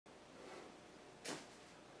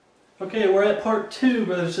Okay, we're at part 2,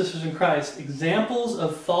 brothers and sisters in Christ. Examples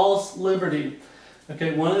of false liberty.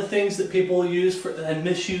 Okay, one of the things that people use for and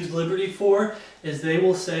misuse liberty for is they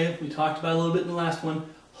will say, we talked about it a little bit in the last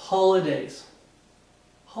one, holidays.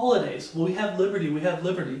 Holidays. Well, we have liberty. We have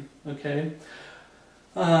liberty. Okay.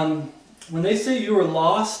 When they say you are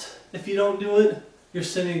lost if you don't do it, you're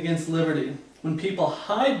sinning against liberty. When people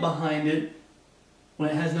hide behind it, when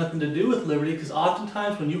it has nothing to do with liberty, because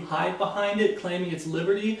oftentimes when you hide behind it, claiming it's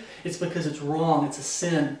liberty, it's because it's wrong, it's a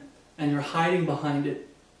sin, and you're hiding behind it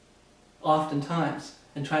oftentimes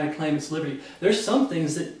and trying to claim it's liberty. There's some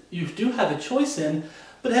things that you do have a choice in,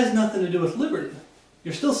 but it has nothing to do with liberty.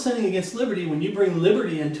 You're still sinning against liberty when you bring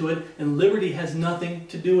liberty into it, and liberty has nothing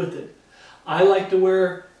to do with it. I like to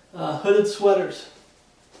wear hooded sweaters.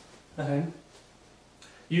 Okay.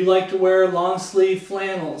 You like to wear long sleeve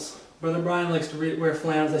flannels. Brother Brian likes to wear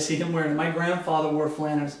flannels. I see him wearing it. My grandfather wore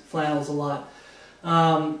flannels a lot.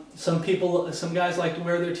 Some guys like to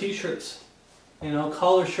wear their t-shirts. You know,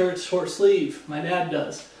 collar shirts, short sleeve. My dad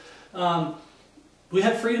does. We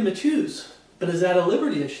have freedom to choose. But is that a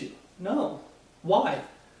liberty issue? No. Why?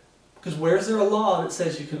 Because where's there a law that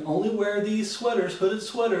says you can only wear these sweaters, hooded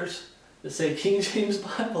sweaters, that say King James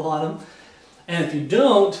Bible on them, and if you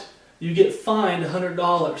don't, you get fined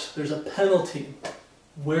 $100. There's a penalty.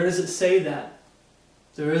 Where does it say that?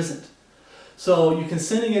 There isn't. So you can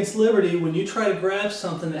sin against liberty when you try to grab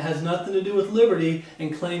something that has nothing to do with liberty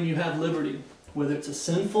and claim you have liberty, whether it's a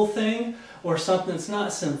sinful thing or something that's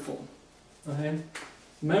not sinful. Okay?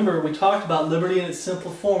 Remember, we talked about liberty in its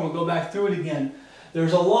simple form. We'll go back through it again.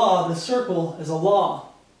 There's a law. The circle is a law.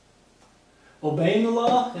 Obeying the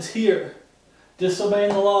law is here.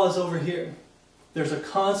 Disobeying the law is over here. There's a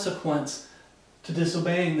consequence to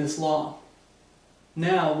disobeying this law.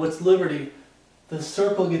 Now, what's liberty? The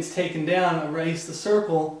circle gets taken down, erase the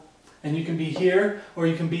circle, and you can be here or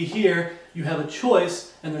you can be here. You have a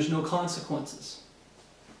choice and there's no consequences.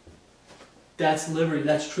 That's liberty.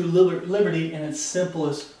 That's true liberty in its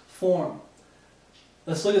simplest form.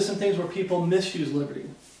 Let's look at some things where people misuse liberty.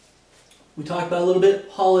 We talked about a little bit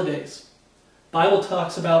holidays. Bible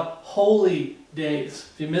talks about holy days.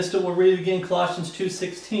 If you missed it, we'll read it again, Colossians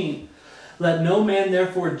 2:16. Let no man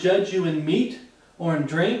therefore judge you in meat, or in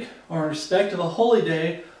drink, or in respect of a holy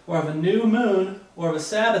day, or of a new moon, or of a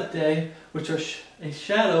Sabbath day, which are a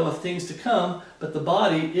shadow of things to come, but the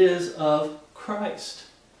body is of Christ.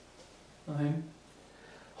 Okay?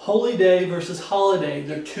 Holy day versus holiday,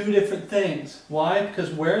 they're two different things. Why?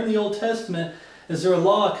 Because where in the Old Testament is there a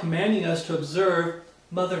law commanding us to observe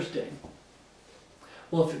Mother's Day?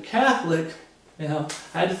 Well, if you're Catholic, you know,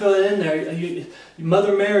 I had to throw that in there.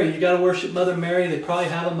 Mother Mary, you got to worship Mother Mary. They probably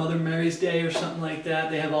have a Mother Mary's Day or something like that.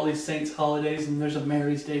 They have all these saints' holidays, and there's a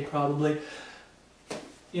Mary's Day probably.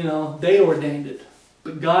 You know, they ordained it,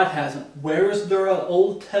 but God hasn't. Where is there an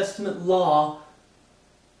Old Testament law,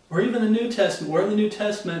 or even the New Testament? Where in the New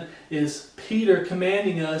Testament is Peter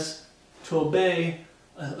commanding us to obey,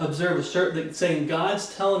 observe a certain, saying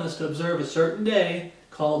God's telling us to observe a certain day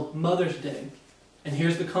called Mother's Day? And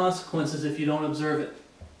here's the consequences if you don't observe it.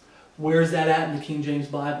 Where's that at in the King James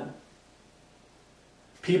Bible?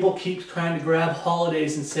 People keep trying to grab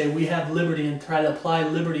holidays and say we have liberty and try to apply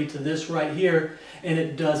liberty to this right here, and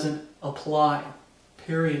it doesn't apply.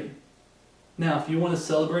 Period. Now, if you want to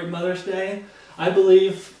celebrate Mother's Day, I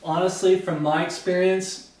believe, honestly, from my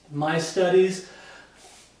experience, my studies,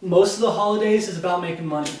 most of the holidays is about making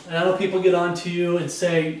money. And I know people get on to you and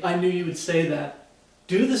say, I knew you would say that.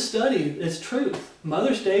 Do the study. It's truth.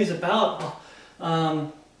 Mother's Day is about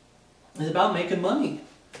making money.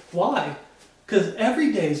 Why? Because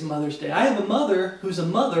every day is Mother's Day. I have a mother who's a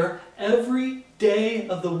mother every day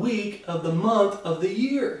of the week, of the month, of the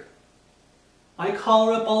year. I call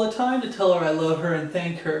her up all the time to tell her I love her and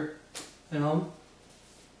thank her. You know?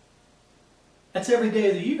 That's every day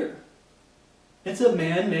of the year. It's a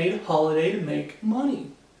man-made holiday to make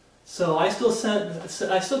money. So I still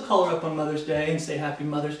call her up on Mother's Day and say Happy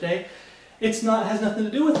Mother's Day. Has nothing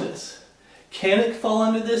to do with this. Can it fall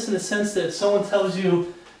under this in the sense that if someone tells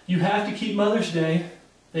you you have to keep Mother's Day,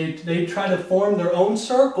 they try to form their own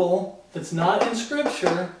circle that's not in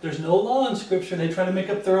Scripture, there's no law in Scripture, they try to make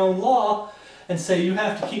up their own law and say you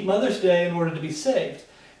have to keep Mother's Day in order to be saved.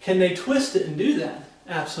 Can they twist it and do that?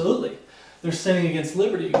 Absolutely. They're sinning against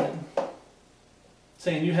liberty again.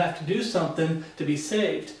 Saying you have to do something to be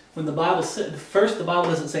saved. When the Bible said, first the Bible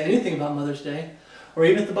doesn't say anything about Mother's Day, or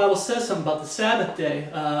even if the Bible says something about the Sabbath day,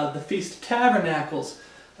 the Feast of Tabernacles,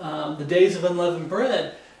 the days of unleavened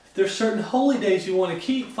bread. If there's certain holy days you want to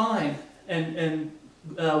keep, fine, and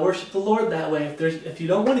worship the Lord that way. If you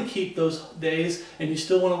don't want to keep those days and you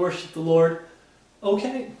still want to worship the Lord,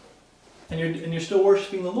 okay. and you're still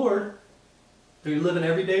worshiping the Lord, or you're living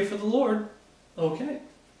every day for the Lord, okay.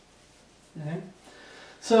 Okay.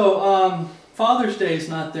 So, Father's Day is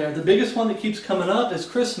not there. The biggest one that keeps coming up is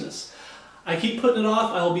Christmas. I keep putting it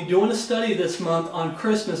off. I will be doing a study this month on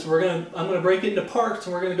Christmas. I'm going to break it into parts,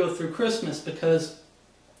 and we're going to go through Christmas, because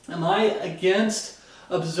am I against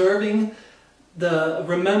remembering the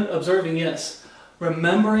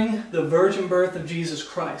virgin birth of Jesus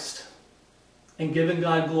Christ and giving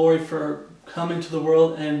God glory for coming to the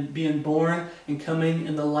world and being born and coming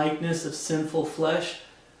in the likeness of sinful flesh.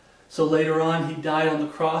 So later on, He died on the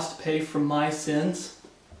cross to pay for my sins,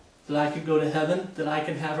 that I could go to heaven, that I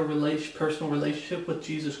can have a personal relationship with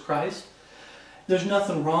Jesus Christ. There's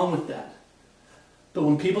nothing wrong with that. But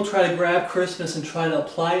when people try to grab Christmas and try to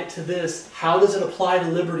apply it to this, how does it apply to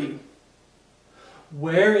liberty?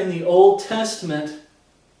 Where in the Old Testament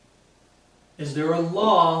is there a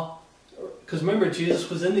law? Because remember, Jesus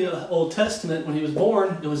was in the Old Testament when He was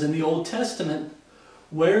born. It was in the Old Testament.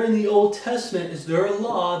 Where in the Old Testament is there a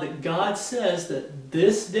law that God says that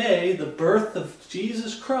this day, the birth of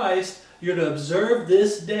Jesus Christ, you're to observe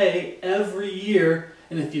this day every year,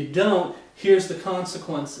 and if you don't, here's the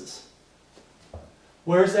consequences?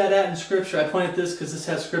 Where's that at in Scripture? I point at this because this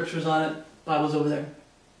has scriptures on it. Bible's over there.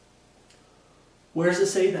 Where does it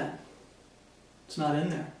say that? It's not in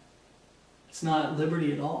there. It's not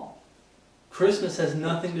liberty at all. Christmas has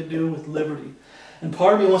nothing to do with liberty. And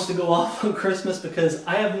part of me wants to go off on Christmas because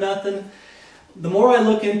I have nothing. The more I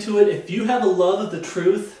look into it, if you have a love of the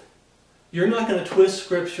truth, you're not going to twist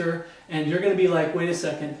Scripture and you're going to be like, wait a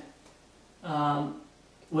second. Wait a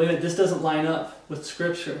minute, this doesn't line up with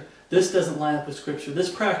Scripture. This doesn't line up with Scripture. This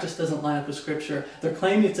practice doesn't line up with Scripture. They're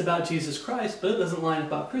claiming it's about Jesus Christ, but it doesn't line up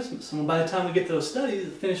about Christmas. And by the time we get to those studies,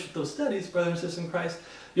 finish with those studies, brothers and sisters in Christ,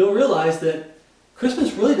 you'll realize that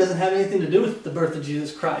Christmas really doesn't have anything to do with the birth of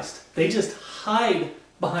Jesus Christ. They just hide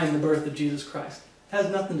behind the birth of Jesus Christ. It has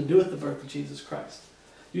nothing to do with the birth of Jesus Christ.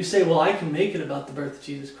 You say, well, I can make it about the birth of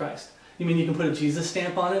Jesus Christ. You mean you can put a Jesus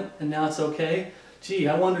stamp on it and now it's okay? Gee,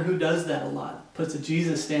 I wonder who does that a lot. Puts a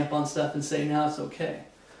Jesus stamp on stuff and say, now it's okay.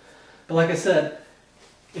 But like I said,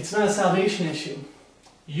 it's not a salvation issue.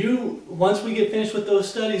 Once we get finished with those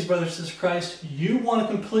studies, brothers and sisters in Christ, you want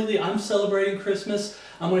to completely, I'm celebrating Christmas.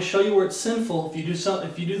 I'm going to show you where it's sinful.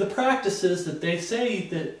 If you do the practices that they say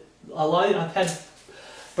that I've had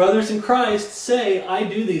brothers in Christ say, I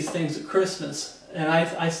do these things at Christmas, and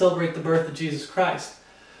I celebrate the birth of Jesus Christ.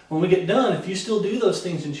 When we get done, if you still do those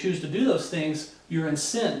things and choose to do those things, you're in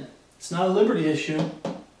sin. It's not a liberty issue.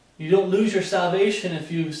 You don't lose your salvation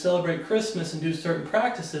if you celebrate Christmas and do certain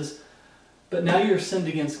practices, but now you're sinned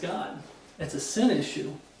against God. It's a sin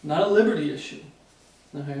issue, not a liberty issue.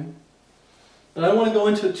 Okay? But I don't want to go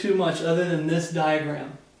into it too much other than this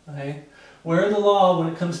diagram. Okay? Where in the law, when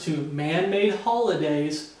it comes to man-made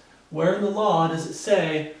holidays, where in the law does it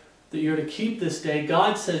say that you're to keep this day?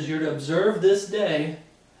 God says you're to observe this day,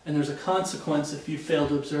 and there's a consequence if you fail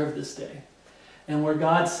to observe this day. And where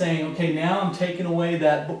God's saying, okay, now I'm taking away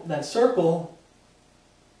that circle,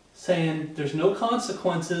 saying there's no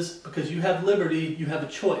consequences because you have liberty, you have a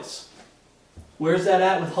choice. Where's that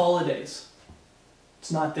at with holidays?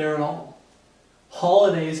 It's not there at all.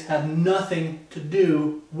 Holidays have nothing to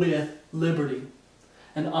do with liberty.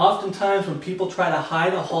 And oftentimes when people try to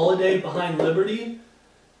hide a holiday behind liberty,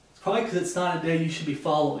 it's probably because it's not a day you should be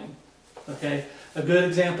following. Okay? A good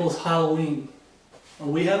example is Halloween.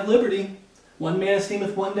 When we have liberty, one man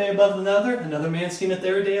esteemeth one day above another man esteemeth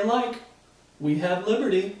every day alike. We have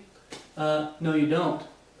liberty. No, you don't.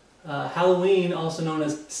 Halloween, also known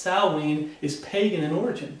as Samhain, is pagan in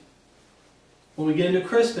origin. When we get into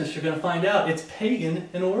Christmas, you're going to find out it's pagan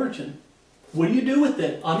in origin. What do you do with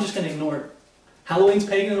it? I'm just going to ignore it. Halloween's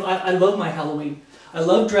pagan. I love my Halloween. I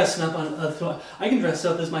love dressing up. I can dress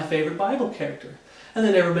up as my favorite Bible character. And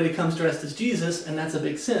then everybody comes dressed as Jesus, and that's a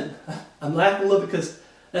big sin. I'm laughing a little because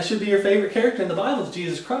that should be your favorite character in the Bible, is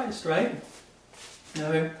Jesus Christ, right?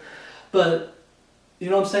 Okay. But, you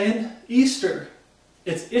know what I'm saying? Easter,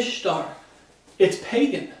 it's Ishtar. It's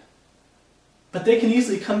pagan. But they can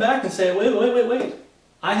easily come back and say, wait.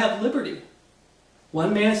 I have liberty.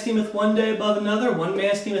 One man esteemeth one day above another, one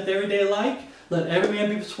man esteemeth every day alike. Let every man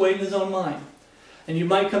be persuaded in his own mind. And you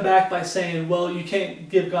might come back by saying, well, you can't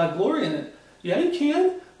give God glory in it. Yeah, you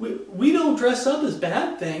can. We don't dress up as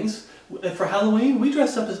bad things. For Halloween, we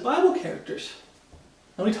dress up as Bible characters.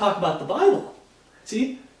 And we talk about the Bible.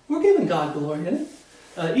 See, we're giving God glory in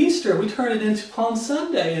it. Easter, we turn it into Palm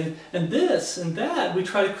Sunday, and this and that. We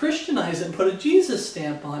try to Christianize it and put a Jesus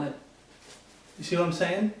stamp on it. You see what I'm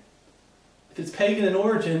saying? If it's pagan in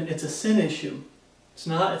origin, it's a sin issue.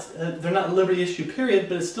 They're not a liberty issue, period,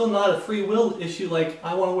 but it's still not a free will issue like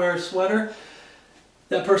I want to wear a sweater,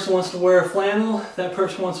 that person wants to wear a flannel, that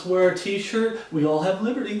person wants to wear a t-shirt. We all have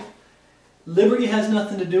liberty. Liberty has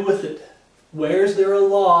nothing to do with it. Where is there a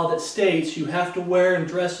law that states you have to wear and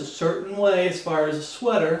dress a certain way as far as a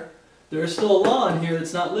sweater? There is still a law in here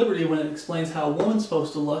that's not liberty when it explains how a woman's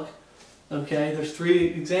supposed to look. Okay, there's 3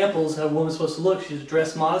 examples how a woman's supposed to look. She's to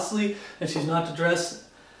dress modestly, and she's not to dress,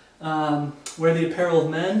 wear the apparel of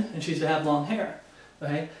men, and she's to have long hair.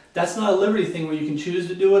 Okay, that's not a liberty thing where you can choose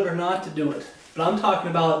to do it or not to do it. But I'm talking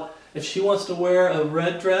about if she wants to wear a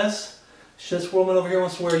red dress, this woman over here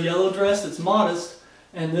wants to wear a yellow dress that's modest,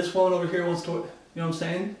 and this woman over here wants to, you know what I'm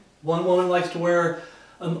saying? One woman likes to wear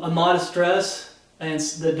a modest dress and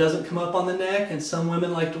that doesn't come up on the neck, and some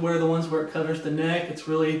women like to wear the ones where it covers the neck. It's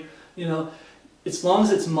really, you know, as long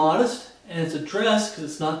as it's modest and it's a dress, because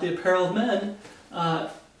it's not the apparel of men,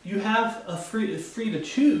 you have a free to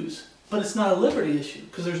choose. But it's not a liberty issue,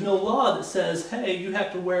 because there's no law that says, hey, you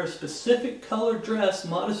have to wear a specific colored dress,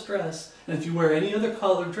 modest dress, and if you wear any other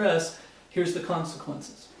colored dress, here's the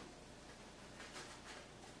consequences.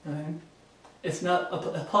 Right? It's not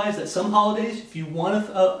applies that some holidays, if you want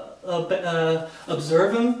to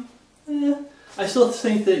observe them, I still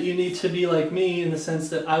think that you need to be like me in the sense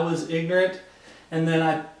that I was ignorant, and then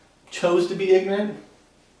I chose to be ignorant.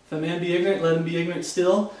 If a man be ignorant, let him be ignorant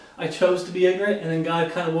still. I chose to be ignorant, and then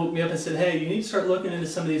God kind of woke me up and said, hey, you need to start looking into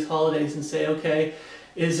some of these holidays and say, okay,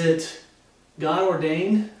 is it God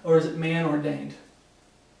ordained or is it man ordained?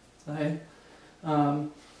 Okay?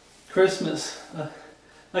 Christmas.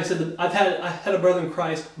 Like I said, I had a brother in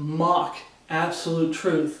Christ mock absolute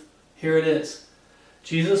truth. Here it is.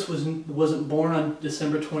 Jesus wasn't born on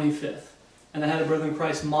December 25th. And I had a brother in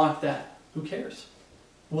Christ mock that. Who cares?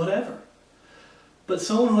 Whatever. But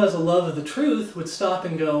someone who has a love of the truth would stop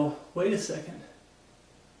and go, wait a second.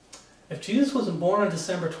 If Jesus wasn't born on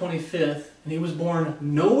December 25th, and he was born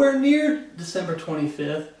nowhere near December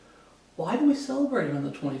 25th, why do we celebrate it on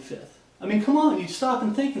the 25th? I mean, come on, you stop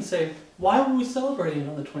and think and say, why were we celebrating it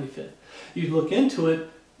on the 25th? You'd look into it,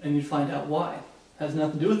 and you'd find out why. It has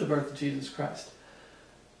nothing to do with the birth of Jesus Christ.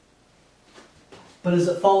 But does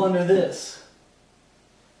it fall under this?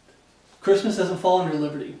 Christmas doesn't fall under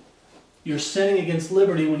liberty. You're sinning against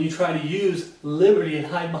liberty when you try to use liberty and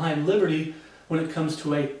hide behind liberty when it comes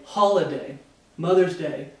to a holiday, Mother's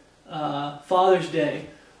Day, Father's Day,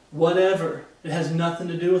 whatever. It has nothing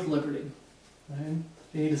to do with liberty. Right?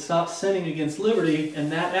 You need to stop sinning against liberty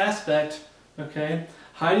in that aspect. Okay?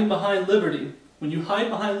 Hiding behind liberty. When you hide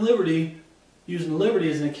behind liberty, using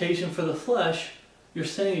liberty as an occasion for the flesh, you're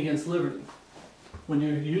sinning against liberty. When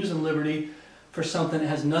you're using liberty for something that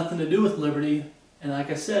has nothing to do with liberty, and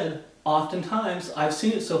like I said, oftentimes, I've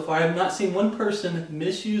seen it so far, I have not seen one person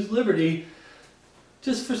misuse liberty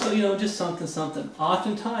just for, just something.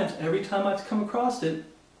 Oftentimes, every time I've come across it,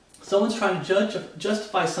 someone's trying to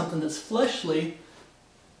justify something that's fleshly,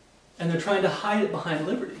 and they're trying to hide it behind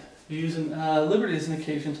liberty. They're using liberty as an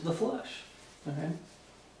occasion to the flesh. Okay?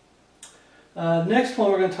 Next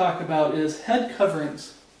one we're going to talk about is head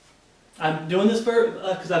coverings. I'm doing this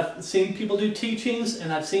because I've seen people do teachings,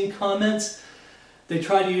 and I've seen comments. They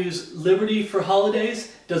try to use liberty for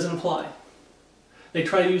holidays, doesn't apply. They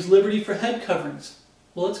try to use liberty for head coverings.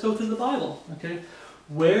 Well, let's go through the Bible, okay?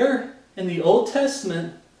 Where in the Old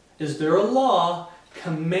Testament is there a law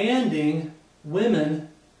commanding women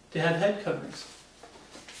to have head coverings?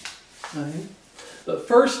 Okay. But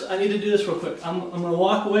first, I need to do this real quick. I'm going to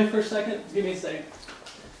walk away for a second. Give me a second.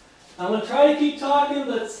 I'm going to try to keep talking,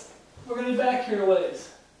 but we're going to be back here a ways.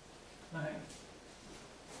 All right.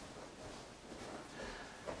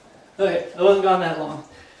 Okay, I wasn't gone that long.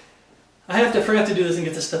 I forgot to do this and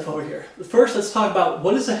get this stuff over here. But first, let's talk about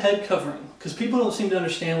what is a head covering, because people don't seem to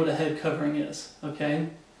understand what a head covering is. Okay,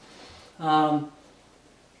 because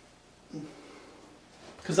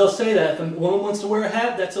they'll say that if a woman wants to wear a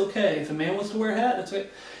hat, that's okay. If a man wants to wear a hat, that's okay.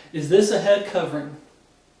 Is this a head covering?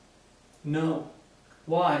 No.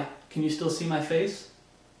 Why? Can you still see my face?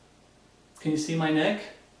 Can you see my neck?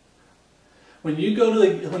 When you go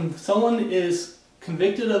to when someone is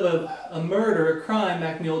convicted of a murder, a crime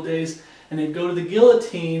back in the old days, and they go to the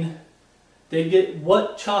guillotine, they get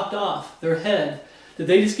what chopped off? Their head. Did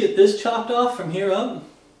they just get this chopped off from here up?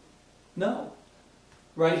 No.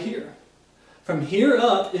 Right here. From here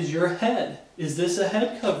up is your head. Is this a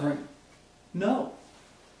head covering? No.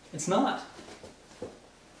 It's not.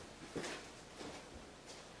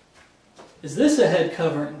 Is this a head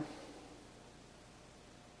covering?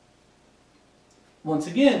 Once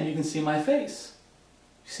again, you can see my face.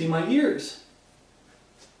 You see my ears.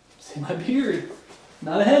 See my beard.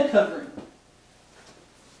 Not a head covering.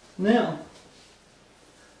 Now,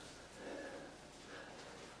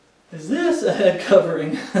 is this a head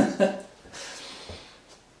covering?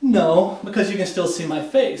 No, because you can still see my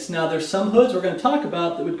face. Now there's some hoods we're going to talk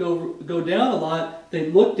about that would go down a lot.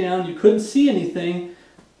 They'd look down, you couldn't see anything.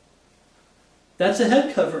 That's a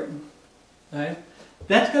head covering. Right?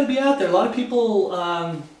 That's got to be out there. A lot of people,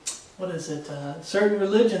 certain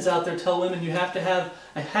religions out there tell women you have to have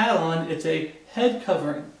a hat on. It's a head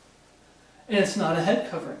covering. And it's not a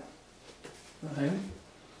head covering. Right?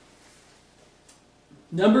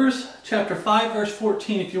 Numbers chapter 5 verse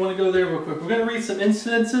 14, if you want to go there real quick. We're going to read some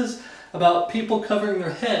incidences about people covering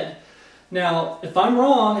their head. Now, if I'm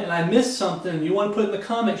wrong and I missed something and you want to put in the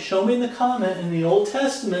comment, show me in the comment in the Old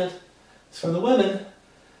Testament, it's for the women,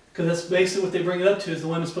 because that's basically what they bring it up to, is the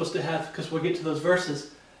women's supposed to have, because we'll get to those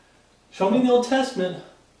verses. Show me in the Old Testament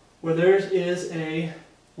where there is a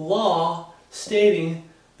law stating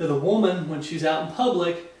that a woman, when she's out in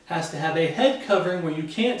public, has to have a head covering where you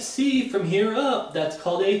can't see from here up. That's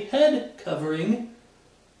called a head covering. You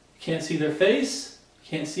can't see their face,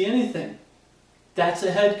 can't see anything. That's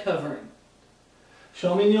a head covering.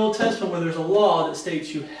 Show me in the Old Testament where there's a law that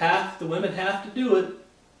states the women have to do it,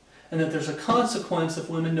 and that there's a consequence if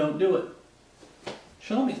women don't do it.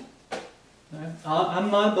 Show me. Right?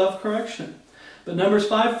 I'm not above correction. But Numbers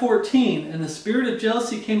 5:14, and the spirit of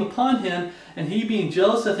jealousy came upon him, and he being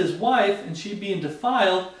jealous of his wife, and she being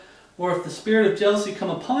defiled, or if the spirit of jealousy come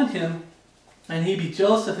upon him, and he be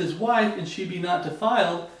jealous of his wife, and she be not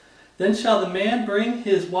defiled, then shall the man bring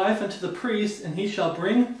his wife unto the priest, and he shall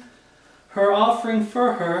bring her offering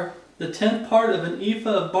for her, the 10th part of an ephah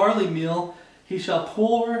of barley meal. He shall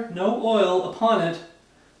pour no oil upon it,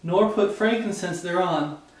 nor put frankincense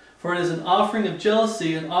thereon. For it is an offering of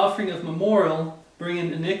jealousy, an offering of memorial,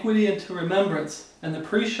 bringing iniquity into remembrance. And the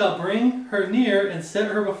priest shall bring her near and set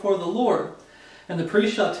her before the Lord. And the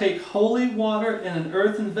priest shall take holy water in an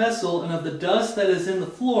earthen vessel, and of the dust that is in the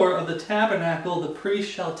floor of the tabernacle the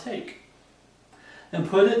priest shall take, and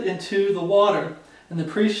put it into the water. And the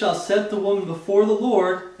priest shall set the woman before the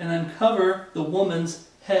Lord, and uncover the woman's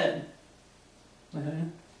head. Okay?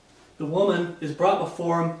 The woman is brought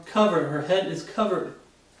before him covered. Her head is covered.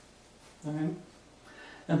 Okay?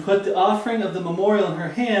 And put the offering of the memorial in her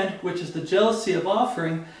hand, which is the jealousy of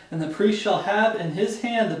offering, and the priest shall have in his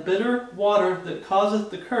hand the bitter water that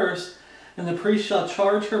causeth the curse, and the priest shall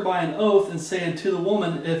charge her by an oath, and say unto the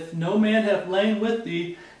woman, if no man have lain with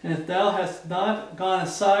thee, and if thou hast not gone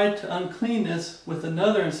aside to uncleanness with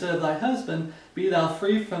another instead of thy husband, be thou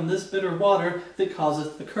free from this bitter water that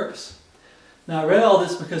causeth the curse. Now I read all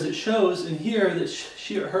this because it shows in here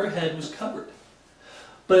that her head was covered.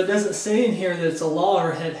 But it doesn't say in here that it's a law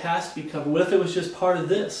her head has to be covered. What if it was just part of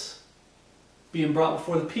this? Being brought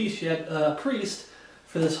before the priest, she had a priest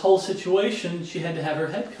for this whole situation, she had to have her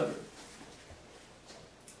head covered.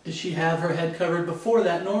 Did she have her head covered before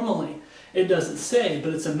that normally? It doesn't say,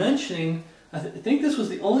 but it's a mentioning. I think this was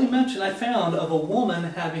the only mention I found of a woman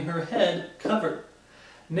having her head covered.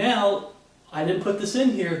 Now, I didn't put this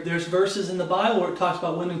in here. There's verses in the Bible where it talks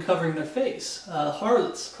about women covering their face.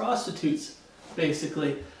 Harlots, prostitutes,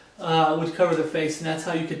 basically, would cover their face, and that's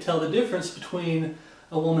how you could tell the difference between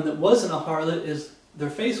a woman that wasn't a harlot is their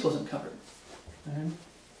face wasn't covered. Okay?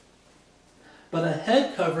 But a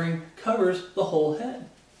head covering covers the whole head.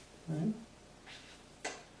 Right?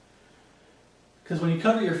 Because when you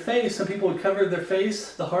cover your face, some people would cover their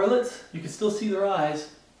face, the harlots, you could still see their eyes,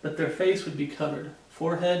 but their face would be covered.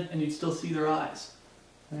 Forehead, and you'd still see their eyes.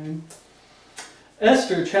 Okay?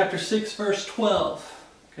 Esther chapter 6 verse 12.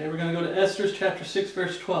 Okay, we're going to go to Esther chapter 6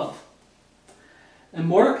 verse 12. And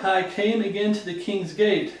Mordecai came again to the king's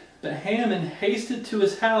gate, but Haman hasted to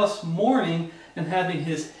his house mourning and having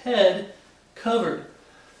his head covered.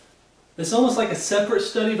 It's almost like a separate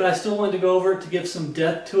study, but I still wanted to go over it to give some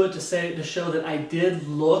depth to it, to show that I did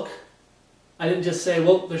look. I didn't just say,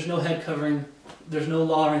 well, there's no head covering, there's no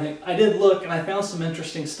law or anything. I did look, and I found some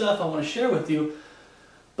interesting stuff I want to share with you,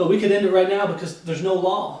 but we could end it right now because there's no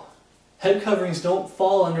law. Head coverings don't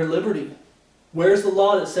fall under liberty. Where's the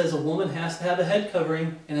law that says a woman has to have a head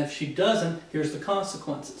covering, and if she doesn't, here's the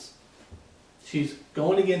consequences? She's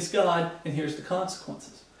going against God, and here's the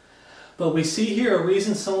consequences. But we see here a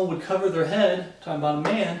reason someone would cover their head, talking about a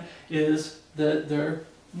man, is that they're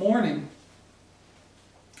mourning.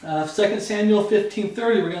 2 Samuel 15:30,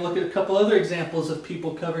 we're going to look at a couple other examples of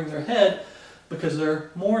people covering their head because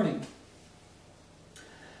they're mourning.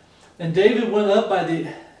 And David went up by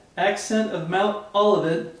the ascent of Mount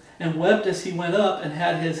Olivet and wept as he went up and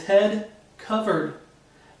had his head covered.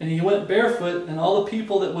 And he went barefoot, and all the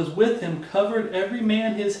people that was with him covered every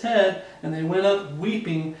man his head, and they went up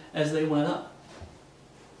weeping as they went up.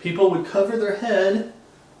 People would cover their head,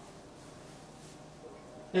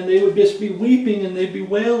 and they would just be weeping and they'd be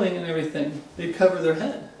wailing and everything. They'd cover their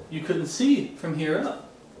head. You couldn't see from here up.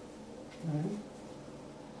 Right.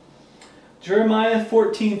 Jeremiah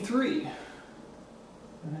 14:3.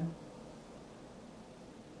 Right.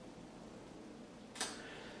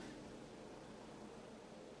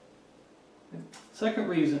 Second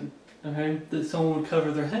reason, okay, that someone would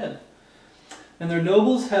cover their head. And their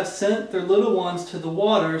nobles have sent their little ones to the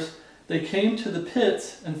waters. They came to the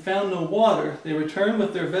pits and found no water. They returned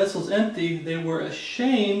with their vessels empty. They were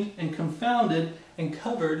ashamed and confounded and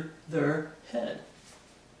covered their head.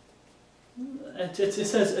 It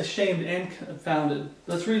says ashamed and confounded.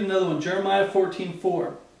 Let's read another one. Jeremiah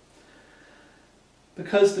 14:4.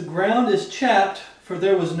 Because the ground is chapped, for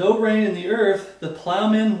there was no rain in the earth, the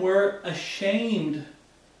plowmen were ashamed.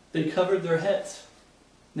 They covered their heads.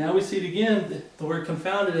 Now we see it again. The word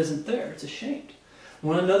confounded isn't there. It's ashamed.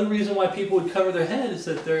 Another reason why people would cover their head is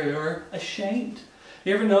that they are ashamed.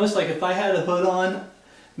 You ever notice, like if I had a hood on,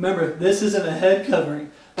 remember, this isn't a head covering,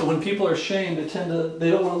 but when people are ashamed, they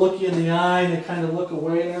don't want to look you in the eye, and they kind of look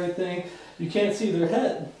away and everything. You can't see their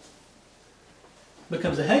head. It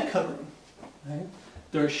becomes a head covering. Right?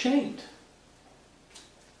 They're ashamed.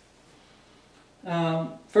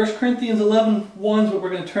 1 Corinthians 11:1 is what we're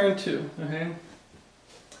going to turn to. Okay?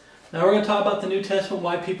 Now we're going to talk about the New Testament,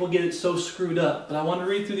 why people get it so screwed up. But I want to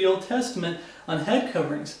read through the Old Testament on head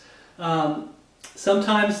coverings.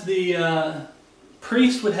 Sometimes the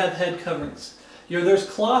priest would have head coverings. There's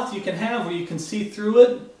cloth you can have where you can see through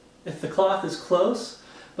it if the cloth is close,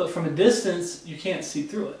 but from a distance you can't see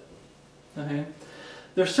through it. Okay?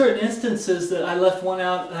 There's certain instances that I left one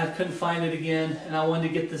out and I couldn't find it again, and I wanted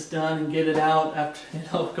to get this done and get it out after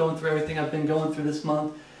going through everything I've been going through this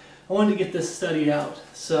month. I wanted to get this study out.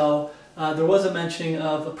 So there was a mentioning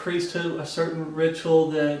of a priesthood, a certain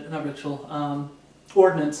ritual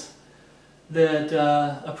ordinance that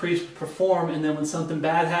a priest would perform, and then when something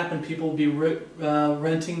bad happened, people would be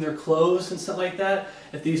renting their clothes and stuff like that.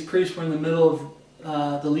 If these priests were in the middle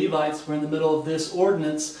of, the Levites were in the middle of this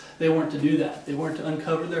ordinance, they weren't to do that. They weren't to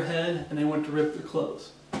uncover their head, and they weren't to rip their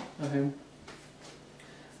clothes. Okay?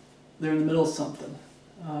 They're in the middle of something.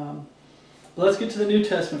 But let's get to the New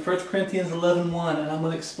Testament, 1 Corinthians 11:1, and I'm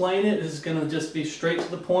going to explain it. It's going to just be straight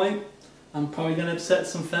to the point. I'm probably going to upset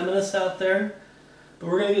some feminists out there, but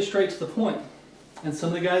we're going to get straight to the point. And some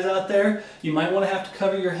of the guys out there, you might want to have to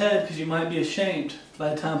cover your head because you might be ashamed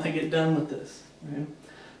by the time I get done with this. Okay?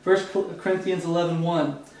 1 Corinthians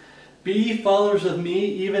 11:1, Be ye followers of me,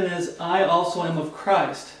 even as I also am of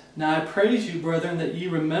Christ. Now I praise you, brethren, that ye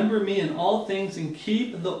remember me in all things and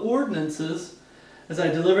keep the ordinances as I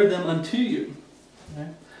delivered them unto you. Okay?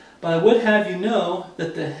 But I would have you know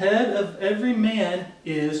that the head of every man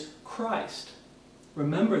is Christ.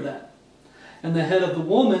 Remember that. And the head of the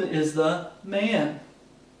woman is the man.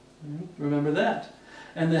 Remember that.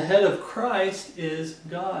 And the head of Christ is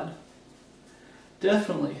God.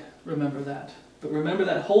 Definitely remember that. But remember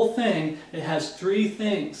that whole thing, it has three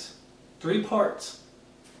things, three parts.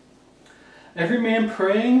 Every man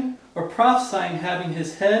praying or prophesying having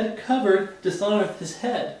his head covered dishonoreth his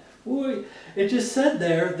head. Boy, it just said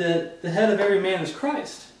there that the head of every man is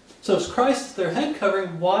Christ. So if Christ is their head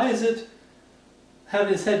covering, why is it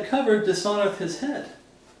having his head covered dishonoreth his head?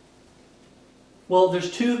 Well,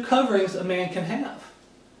 there's two coverings a man can have.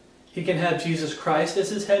 He can have Jesus Christ as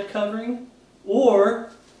his head covering,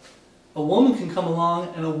 or a woman can come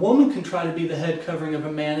along and a woman can try to be the head covering of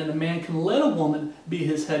a man, and a man can let a woman be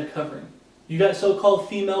his head covering. You got so-called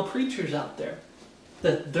female preachers out there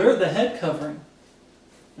that they're the head covering.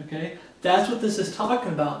 Okay? That's what this is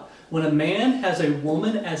talking about. When a man has a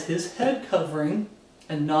woman as his head covering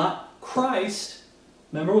and not Christ,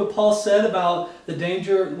 remember what Paul said about the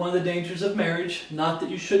danger, one of the dangers of marriage, not that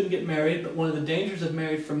you shouldn't get married, but one of the dangers of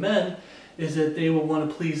marriage for men is that they will want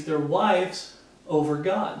to please their wives over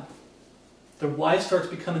God. Their wife starts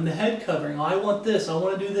becoming the head covering. Oh, I want this, I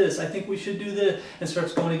want to do this, I think we should do this, and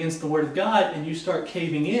starts going against the Word of God, and you start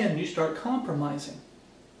caving in, you start compromising.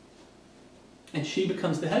 And she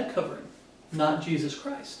becomes the head covering, not Jesus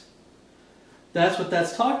Christ. That's what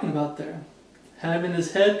that's talking about there. Having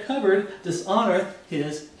his head covered dishonoreth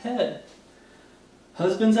his head.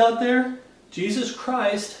 Husbands out there, Jesus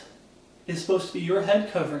Christ is supposed to be your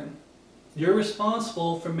head covering. You're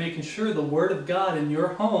responsible for making sure the Word of God in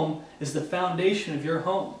your home is the foundation of your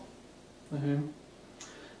home. Okay.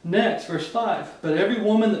 Next, verse 5. But every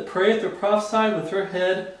woman that prayeth or prophesieth with her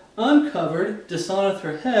head uncovered dishonoreth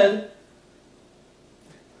her head,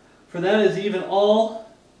 for that is even all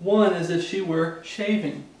one as if she were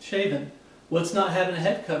shaven. What's not having a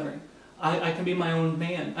head covering? I can be my own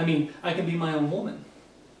man. I mean, I can be my own woman.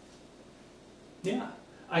 Yeah,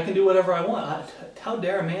 I can do whatever I want. How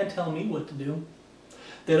dare a man tell me what to do?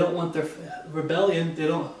 They don't want their rebellion. They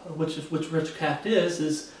don't, which witchcraft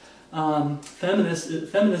is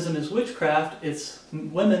feminism is witchcraft. It's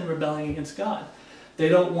women rebelling against God. They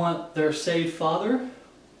don't want their saved father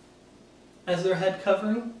as their head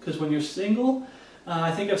covering, because when you're single,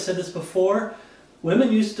 I think I've said this before,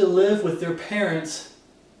 women used to live with their parents.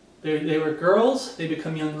 They were girls, they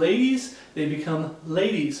become young ladies, they become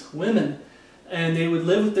ladies, women, and they would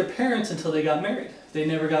live with their parents until they got married. If they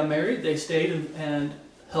never got married, they stayed and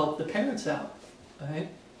helped the parents out. Right?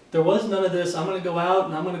 There was none of this, I'm going to go out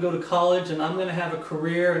and I'm going to go to college and I'm going to have a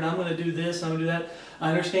career and I'm going to do this and I'm going to do that. I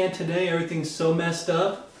understand today everything's so messed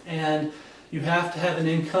up and you have to have an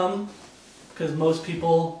income, because most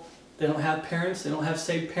people, they don't have parents, they don't have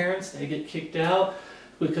saved parents, they get kicked out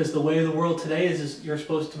because the way of the world today is you're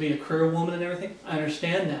supposed to be a career woman and everything. I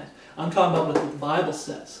understand that. I'm talking about what the Bible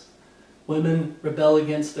says. Women rebel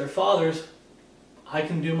against their fathers. I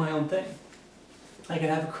can do my own thing. I can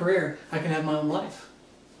have a career. I can have my own life.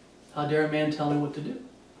 How dare a man tell me what to do?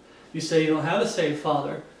 You say you don't have a saved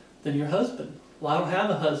father, then your husband. Well, I don't have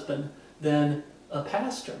a husband, then a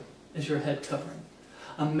pastor is your head covering.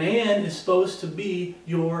 A man is supposed to be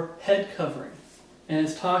your head covering. And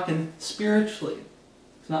it's talking spiritually.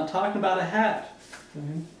 It's not talking about a hat.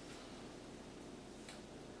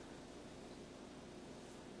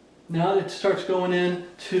 Now it starts going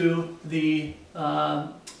into the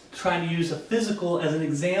trying to use a physical as an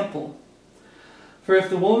example. For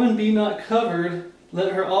if the woman be not covered,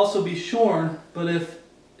 let her also be shorn. But if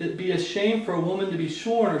it be a shame for a woman to be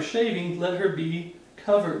shorn or shaving, let her be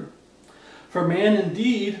covered. For man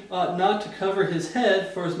indeed ought not to cover his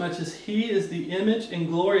head, for as much as he is the image and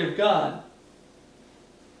glory of God.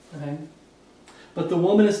 Okay. But the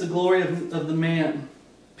woman is the glory of the man.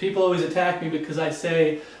 People always attack me because I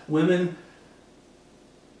say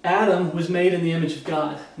Adam was made in the image of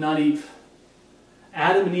God, not Eve.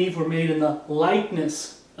 Adam and Eve were made in the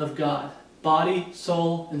likeness of God, body,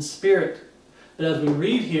 soul, and spirit. But as we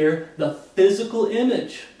read here, the physical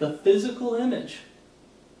image,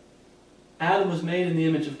 Adam was made in the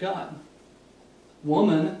image of God.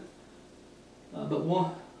 Woman, but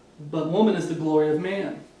woman is the glory of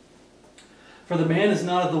man. For the man is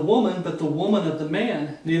not of the woman, but the woman of the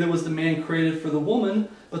man. Neither was the man created for the woman,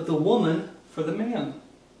 but the woman for the man.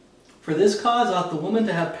 For this cause ought the woman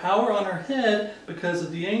to have power on her head because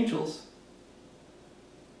of the angels.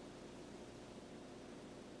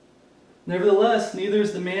 Nevertheless, neither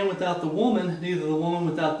is the man without the woman, neither the woman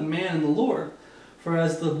without the man in the Lord. For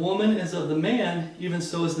as the woman is of the man, even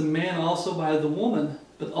so is the man also by the woman.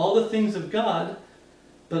 But all things of God.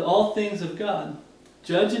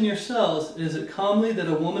 Judge in yourselves, is it comely that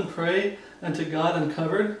a woman pray unto God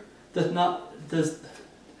uncovered? And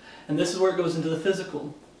this is where it goes into the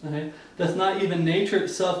physical. Okay? Doth not even nature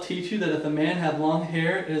itself teach you that if a man have long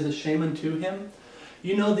hair, it is a shame unto him?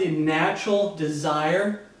 You know the natural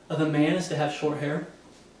desire of a man is to have short hair.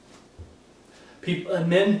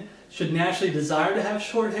 Men should naturally desire to have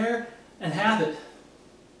short hair and have it.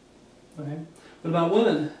 Okay? What about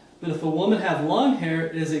women? But if a woman have long hair,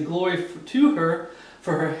 it is a glory to her,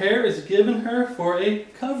 for her hair is given her for a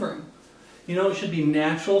covering. You know it should be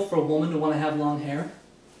natural for a woman to want to have long hair.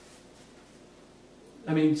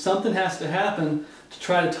 I mean, something has to happen to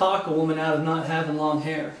try to talk a woman out of not having long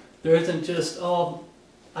hair. There isn't just, oh,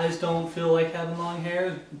 I just don't feel like having long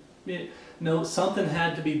hair. No, something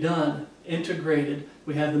had to be done, integrated.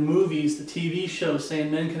 We have the movies, the TV shows saying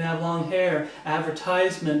men can have long hair,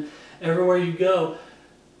 advertisement, everywhere you go.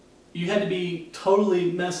 You had to be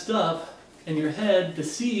totally messed up in your head,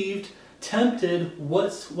 deceived, tempted,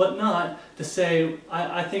 what not, to say,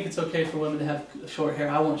 I think it's okay for women to have short hair.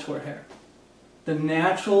 I want short hair. The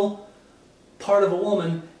natural part of a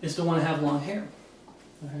woman is to want to have long hair.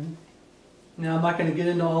 Okay. Now, I'm not going to get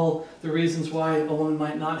into all the reasons why a woman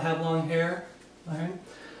might not have long hair. Okay.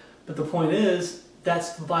 But the point is,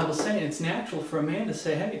 that's the Bible saying. It's natural for a man to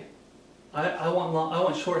say, hey, I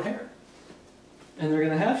want short hair. And they're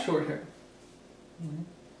going to have short hair. Okay.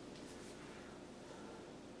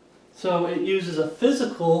 So it uses a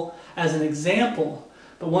physical as an example.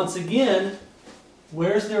 But once again,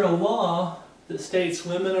 where's there a law that states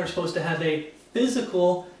women are supposed to have a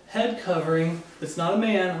physical head covering that's not a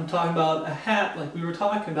man? I'm talking about a hat, like we were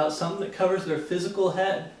talking about, something that covers their physical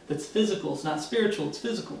head. That's physical. It's not spiritual, it's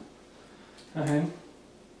physical. Okay?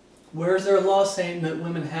 Where is there a law saying that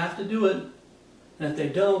women have to do it, and if they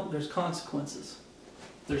don't, there's consequences?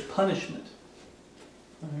 There's punishment.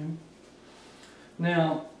 Okay?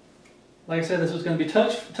 Now, like I said, this was going to be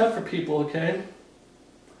tough for people, okay?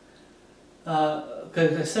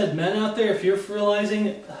 Because I said, men out there, if you're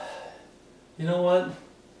realizing, you know what,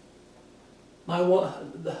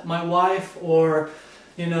 my wife or,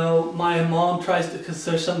 you know, my mom tries to, because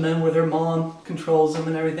there's some men where their mom controls them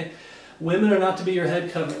and everything. Women are not to be your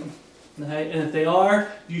head covering, okay? And if they are,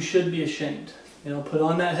 you should be ashamed. You know, put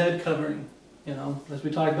on that head covering, you know, as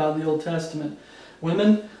we talked about in the Old Testament.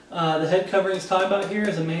 Women, the head covering is talked about here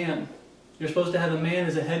is a man. You're supposed to have a man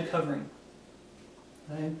as a head covering.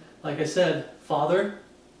 Okay? Like I said, father,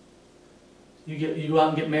 you go out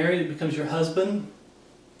and get married, it becomes your husband.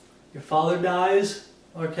 Your father dies,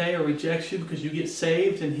 okay, or rejects you because you get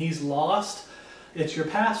saved and he's lost. It's your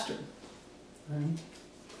pastor. Okay?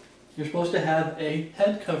 You're supposed to have a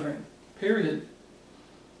head covering, period.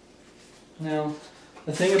 Now,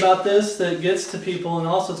 the thing about this that gets to people and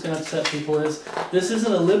also it's going to upset people is this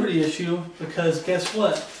isn't a liberty issue because guess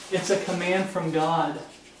what? It's a command from God.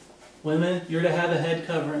 Women, you're to have a head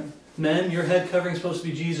covering. Men, your head covering is supposed to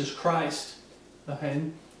be Jesus Christ. Okay?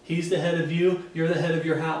 He's the head of you, you're the head of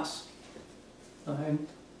your house. Okay?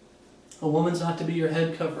 A woman's not to be your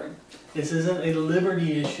head covering. This isn't a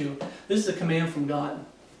liberty issue. This is a command from God.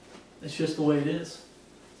 It's just the way it is.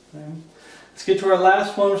 Okay? Let's get to our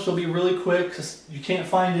last one, which will be really quick because you can't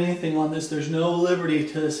find anything on this. There's no liberty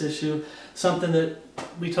to this issue. Something that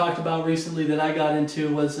we talked about recently that I got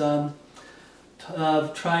into was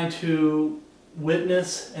trying to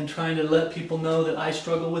witness and trying to let people know that I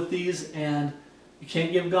struggle with these, and you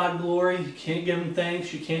can't give God glory, you can't give Him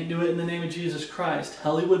thanks, you can't do it in the name of Jesus Christ.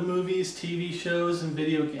 Hollywood movies, TV shows, and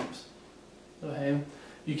video games. Okay?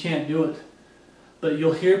 You can't do it. But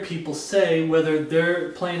you'll hear people say whether they're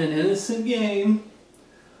playing an innocent game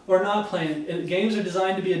or not playing. Games are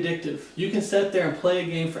designed to be addictive. You can sit there and play a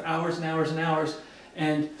game for hours and hours and hours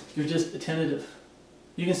and you're just attentive.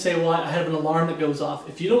 You can say, well, I have an alarm that goes off.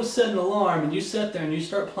 If you don't set an alarm and you sit there and you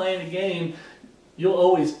start playing a game, you'll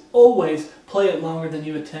always play it longer than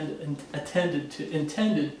you intended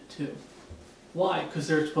to. Why? Because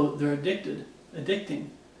they're addicting.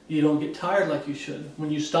 You don't get tired like you should.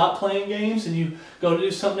 When you stop playing games and you go to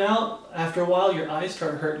do something else, after a while your eyes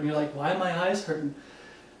start hurting. You're like, why are my eyes hurting?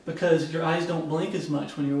 Because your eyes don't blink as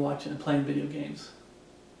much when you're watching and playing video games.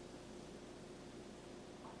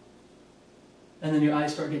 And then your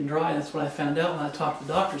eyes start getting dry. That's what I found out when I talked to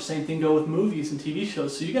the doctor. Same thing go with movies and TV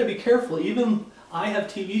shows. So you got to be careful. Even I have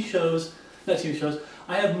TV shows, not TV shows,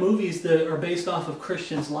 I have movies that are based off of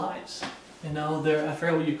Christians' lives. You know, I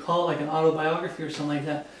forget what you call it, like an autobiography or something like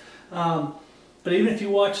that. But even if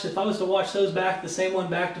I was to watch those the same one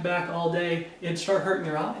back to back all day, it'd start hurting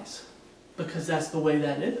your eyes. Because that's the way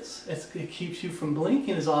that is. It keeps you from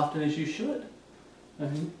blinking as often as you should.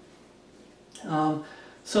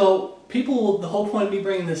 So the whole point of me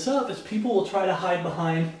bringing this up is people will try to hide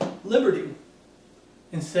behind liberty.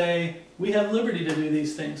 And say, we have liberty to do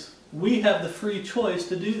these things. We have the free choice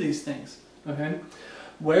to do these things. Okay?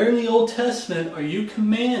 Where in the Old Testament are you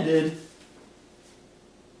commanded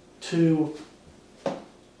to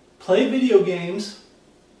play video games,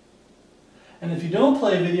 and if you don't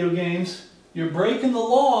play video games, you're breaking the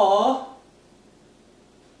law,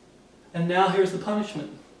 and now here's the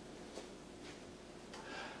punishment?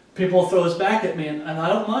 People will throw us back at me, and I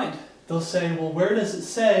don't mind. They'll say, well, where does it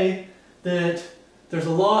say that there's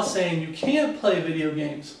a law saying you can't play video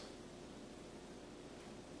games?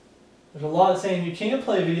 There's a law saying you can't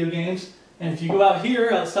play video games, and if you go out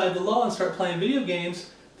here outside the law and start playing video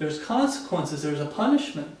games, there's consequences, there's a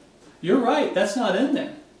punishment. You're right, that's not in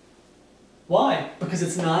there. Why? Because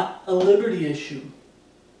it's not a liberty issue.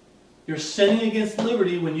 You're sinning against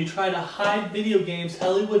liberty when you try to hide video games,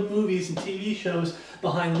 Hollywood movies, and TV shows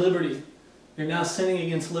behind liberty. You're now sinning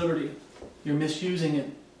against liberty. You're misusing it.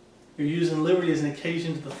 You're using liberty as an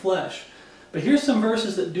occasion to the flesh. But here's some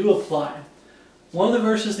verses that do apply. One of the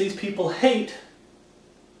verses these people hate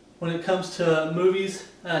when it comes to movies,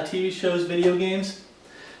 TV shows, video games,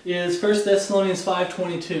 is 1 Thessalonians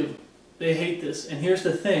 5:22. They hate this. And here's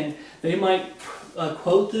the thing. They might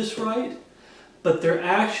quote this right, but their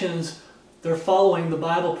actions, they're following the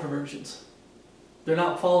Bible perversions. They're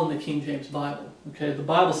not following the King James Bible. Okay? The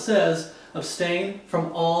Bible says, abstain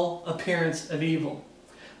from all appearance of evil.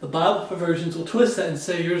 The Bible perversions will twist that and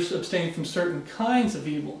say you're abstaining from certain kinds of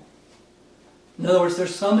evil. In other words,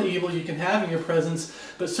 there's some evil you can have in your presence,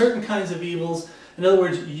 but certain kinds of evils, in other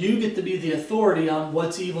words, you get to be the authority on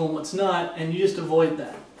what's evil and what's not, and you just avoid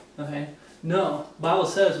that. Okay? No. The Bible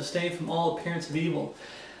says abstain from all appearance of evil.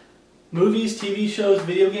 Movies, TV shows,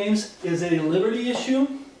 video games, is it a liberty issue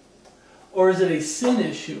or is it a sin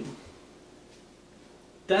issue?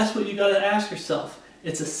 That's what you got to ask yourself.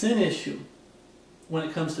 It's a sin issue when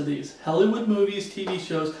it comes to these. Hollywood movies, TV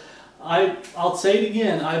shows. I'll say it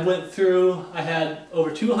again. I had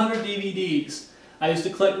over 200 DVDs. I used to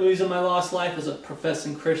collect movies in my lost life as a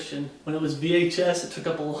professing Christian. When it was VHS, it took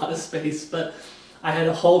up a lot of space, but I had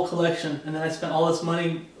a whole collection, and then I spent all this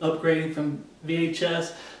money upgrading from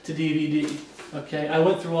VHS to DVD. Okay, I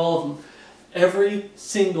went through all of them. Every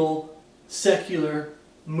single secular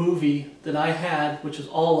movie that I had, which was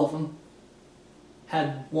all of them,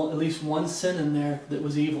 had at least one sin in there that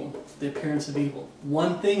was evil, the appearance of evil.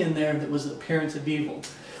 One thing in there that was the appearance of evil.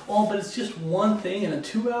 Oh, but it's just one thing in a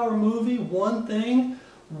 2-hour movie, one thing?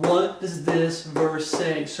 What does this verse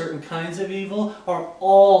say? Certain kinds of evil are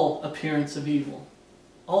all appearance of evil.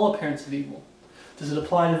 All appearance of evil. Does it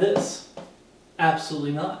apply to this?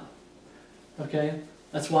 Absolutely not. Okay?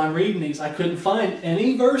 That's why I'm reading these. I couldn't find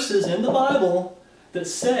any verses in the Bible that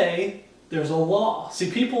say there's a law. See,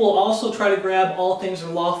 people will also try to grab all things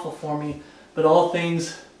are lawful for me, but all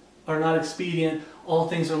things are not expedient. All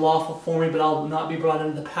things are lawful for me, but I'll not be brought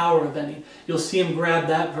into the power of any. You'll see them grab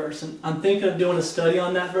that verse. And I'm thinking of doing a study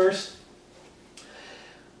on that verse.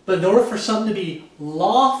 But in order for something to be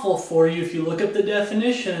lawful for you, if you look up the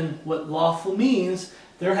definition, what lawful means,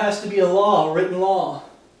 there has to be a law, a written law,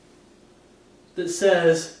 that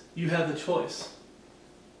says you have the choice.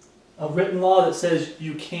 A written law that says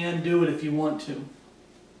you can do it if you want to.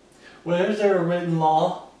 Where is there a written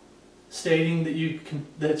law stating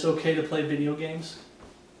that it's okay to play video games,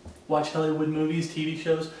 watch Hollywood movies, TV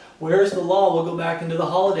shows? Where's the law? We'll go back into the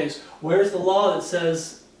holidays. Where's the law that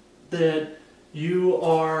says that you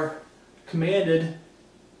are commanded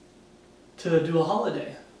to do a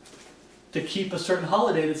holiday, to keep a certain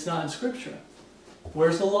holiday that's not in Scripture?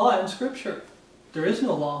 Where's the law in Scripture? There is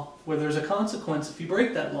no law where there's a consequence if you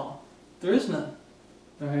break that law. There is none.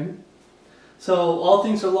 All right? So all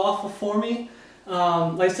things are lawful for me.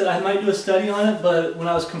 Like I said, I might do a study on it, but when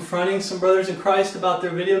I was confronting some brothers in Christ about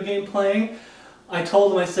their video game playing, I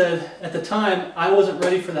told them, I said, at the time, I wasn't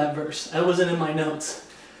ready for that verse. I wasn't in my notes.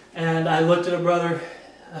 And I looked at a brother,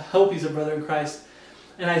 I hope he's a brother in Christ,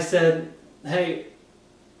 and I said, hey,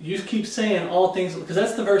 you keep saying all things, because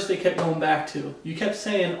that's the verse they kept going back to. You kept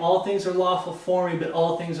saying all things are lawful for me, but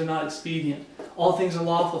all things are not expedient. All things are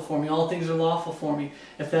lawful for me. All things are lawful for me.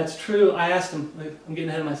 If that's true, I asked him, I'm getting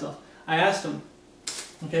ahead of myself. I asked him,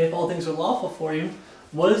 okay, if all things are lawful for you,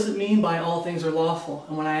 what does it mean by all things are lawful?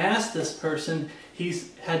 And when I asked this person,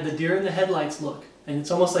 he's had the deer in the headlights look. And it's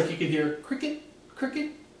almost like you could hear cricket,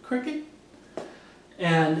 cricket, cricket.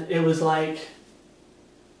 And it was like,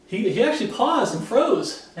 he actually paused and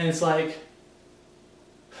froze. And it's like,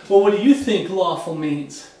 well, what do you think lawful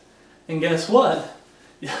means? And guess what?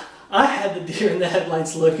 I had the deer in the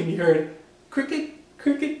headlights look, and you heard cricket,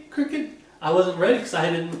 cricket, cricket. I wasn't ready because I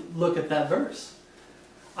didn't look at that verse.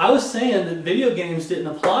 I was saying that video games didn't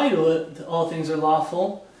apply to it, that all things are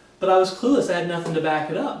lawful, but I was clueless. I had nothing to back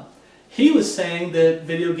it up. He was saying that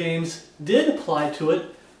video games did apply to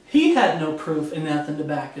it. He had no proof and nothing to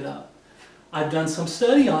back it up. I've done some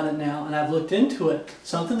study on it now, and I've looked into it.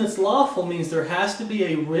 Something that's lawful means there has to be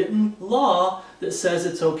a written law that says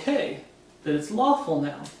it's okay, that it's lawful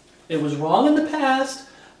now. It was wrong in the past,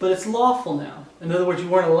 but it's lawful now. In other words, you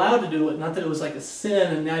weren't allowed to do it. Not that it was like a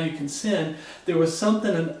sin and now you can sin. There was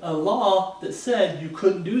something, a law that said you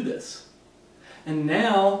couldn't do this. And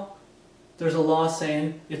now there's a law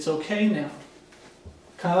saying it's okay now.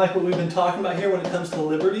 Kind of like what we've been talking about here when it comes to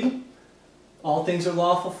liberty. All things are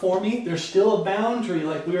lawful for me. There's still a boundary,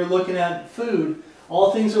 like we were looking at food.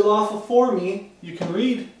 All things are lawful for me. You can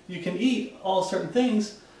read, you can eat all certain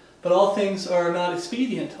things, but all things are not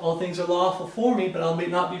expedient. All things are lawful for me, but I'll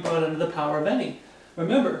not be brought under the power of any.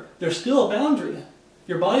 Remember, there's still a boundary.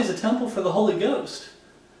 Your body's a temple for the Holy Ghost.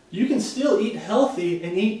 You can still eat healthy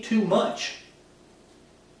and eat too much.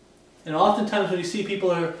 And oftentimes when you see people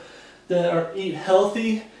that eat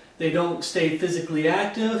healthy, they don't stay physically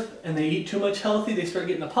active, and they eat too much healthy, they start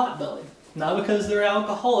getting a pot belly. Not because they're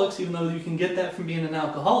alcoholics, even though you can get that from being an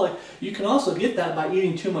alcoholic. You can also get that by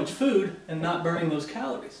eating too much food and not burning those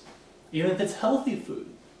calories. Even if it's healthy food.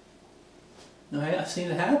 Okay, I've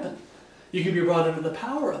seen it happen. You can be brought under the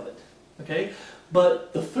power of it. Okay?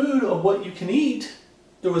 But the food of what you can eat,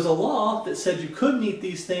 there was a law that said you couldn't eat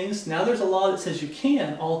these things. Now there's a law that says you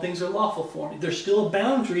can. All things are lawful for me. There's still a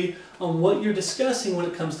boundary on what you're discussing when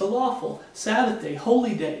it comes to lawful. Sabbath day,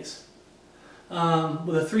 holy days.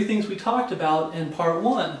 The three things we talked about in part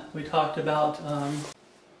one. We talked about,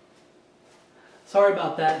 sorry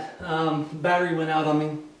about that, battery went out on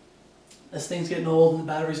me. This thing's getting old and the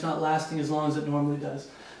battery's not lasting as long as it normally does.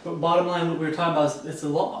 But bottom line, what we were talking about is it's the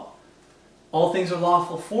law. All things are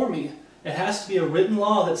lawful for me. It has to be a written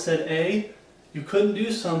law that said, A, you couldn't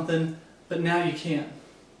do something, but now you can.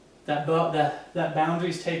 That boundary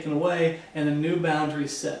is taken away and a new boundary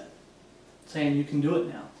is set, saying you can do it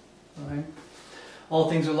now. All right? All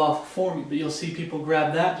things are lawful for me, but you'll see people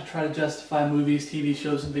grab that to try to justify movies, TV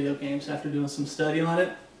shows, and video games after doing some study on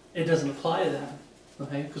it. It doesn't apply to that,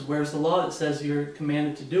 okay? Because where's the law that says you're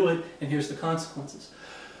commanded to do it, and here's the consequences?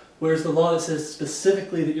 Where's the law that says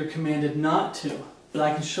specifically that you're commanded not to? But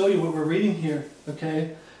I can show you what we're reading here,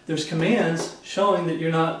 okay? There's commands showing that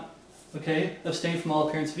you're not, okay, abstain from all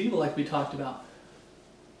appearance of evil like we talked about.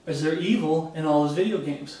 Is there evil in all those video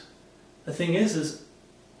games? The thing is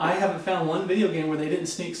I haven't found one video game where they didn't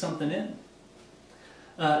sneak something in.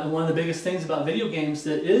 And one of the biggest things about video games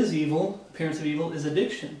that is evil, appearance of evil, is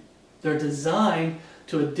addiction. They're designed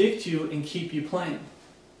to addict you and keep you playing.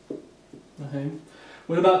 Okay?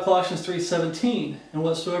 What about Colossians 3:17? And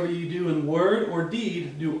whatsoever you do in word or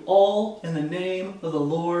deed, do all in the name of the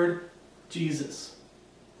Lord Jesus,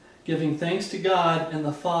 giving thanks to God and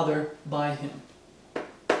the Father by Him.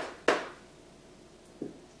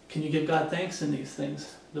 Can you give God thanks in these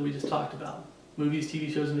things that we just talked about? Movies,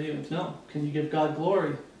 TV shows, and video games? No. Can you give God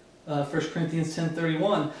glory? 1 Corinthians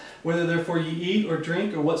 10:31. Whether therefore ye eat or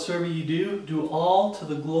drink or whatsoever ye do, do all to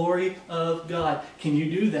the glory of God. Can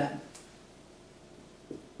you do that?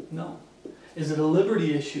 No. Is it a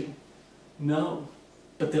liberty issue? No.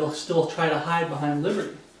 But they'll still try to hide behind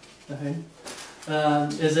liberty. Okay?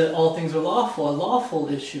 Is it all things are lawful? A lawful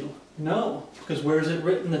issue? No. Because where is it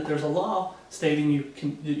written that there's a law stating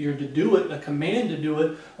that you're to do it, a command to do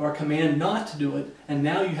it, or a command not to do it, and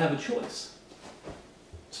now you have a choice.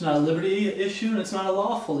 It's not a liberty issue and it's not a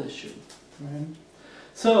lawful issue. Right?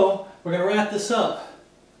 So, we're going to wrap this up.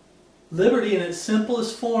 Liberty in its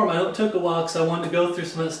simplest form, I know it took a while because I wanted to go through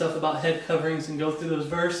some of that stuff about head coverings and go through those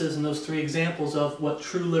verses and those 3 examples of what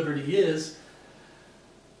true liberty is.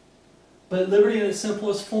 But liberty in its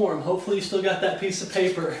simplest form, hopefully you still got that piece of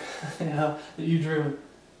paper that you drew.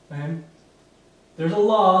 Right? There's a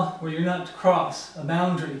law where you're not to cross, a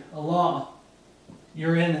boundary, a law.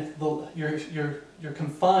 You're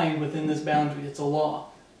confined within this boundary. It's a law.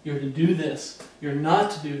 You're to do this. You're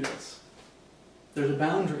not to do this. There's a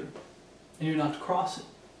boundary, and you're not to cross it.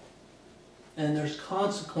 And there's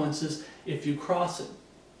consequences if you cross it.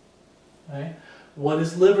 Right? What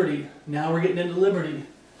is liberty? Now we're getting into liberty.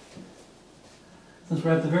 Since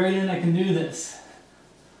we're at the very end, I can do this.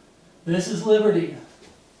 This is liberty.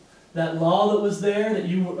 That law that was there, that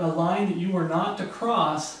you a line that you were not to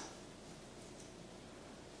cross,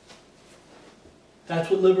 that's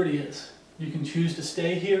what liberty is. You can choose to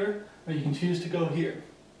stay here, or you can choose to go here.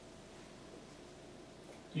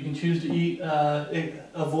 You can choose to eat,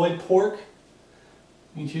 avoid pork.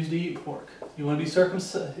 You can choose to eat pork. You want to be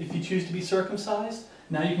circumcised. If you choose to be circumcised,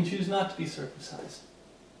 now you can choose not to be circumcised.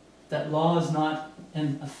 That law is not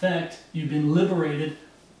in effect. You've been liberated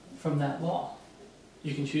from that law.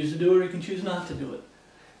 You can choose to do it or you can choose not to do it.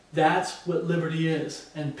 That's what liberty is.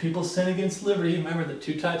 And people sin against liberty. Remember the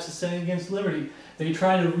 2 types of sinning against liberty. They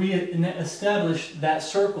try to re-establish that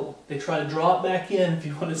circle. They try to draw it back in, if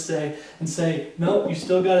you want to say, and say, no, you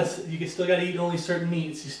still got to eat only certain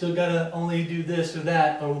meats. You still got to only do this or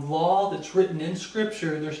that. A law that's written in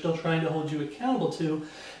Scripture, they're still trying to hold you accountable to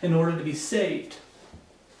in order to be saved.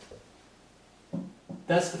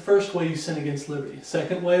 That's the first way you sin against liberty.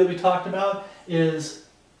 Second way that we talked about is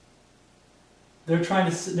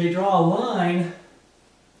they draw a line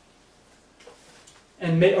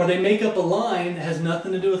or they make up a line that has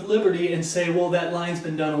nothing to do with liberty and say, well, that line's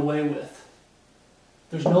been done away with.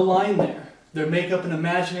 There's no line there. They make up an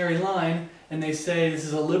imaginary line and they say this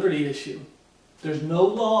is a liberty issue. There's no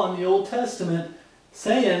law in the Old Testament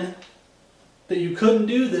saying that you couldn't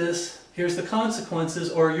do this. Here's the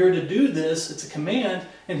consequences, or you're to do this, it's a command,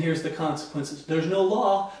 and here's the consequences. There's no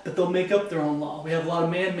law, but they'll make up their own law. We have a lot of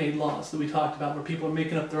man-made laws that we talked about where people are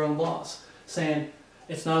making up their own laws, saying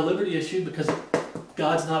it's not a liberty issue because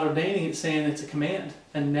God's not ordaining it, saying it's a command.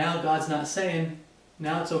 And now God's not saying,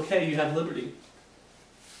 now it's okay, you have liberty.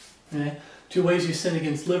 Okay? 2 ways you sin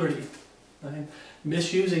against liberty. Okay?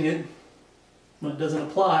 Misusing it when it doesn't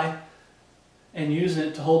apply, and using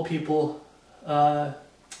it to hold people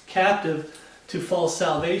captive to false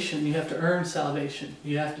salvation. You have to earn salvation.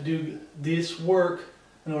 You have to do this work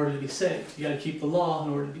in order to be saved. You got to keep the law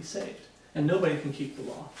in order to be saved. And nobody can keep the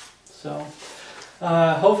law. So,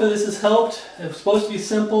 hopefully this has helped. It was supposed to be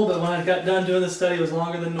simple, but when I got done doing the study, it was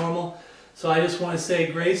longer than normal. So I just want to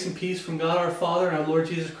say grace and peace from God our Father and our Lord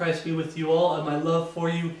Jesus Christ be with you all, and my love for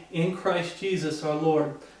you in Christ Jesus our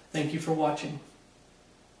Lord. Thank you for watching.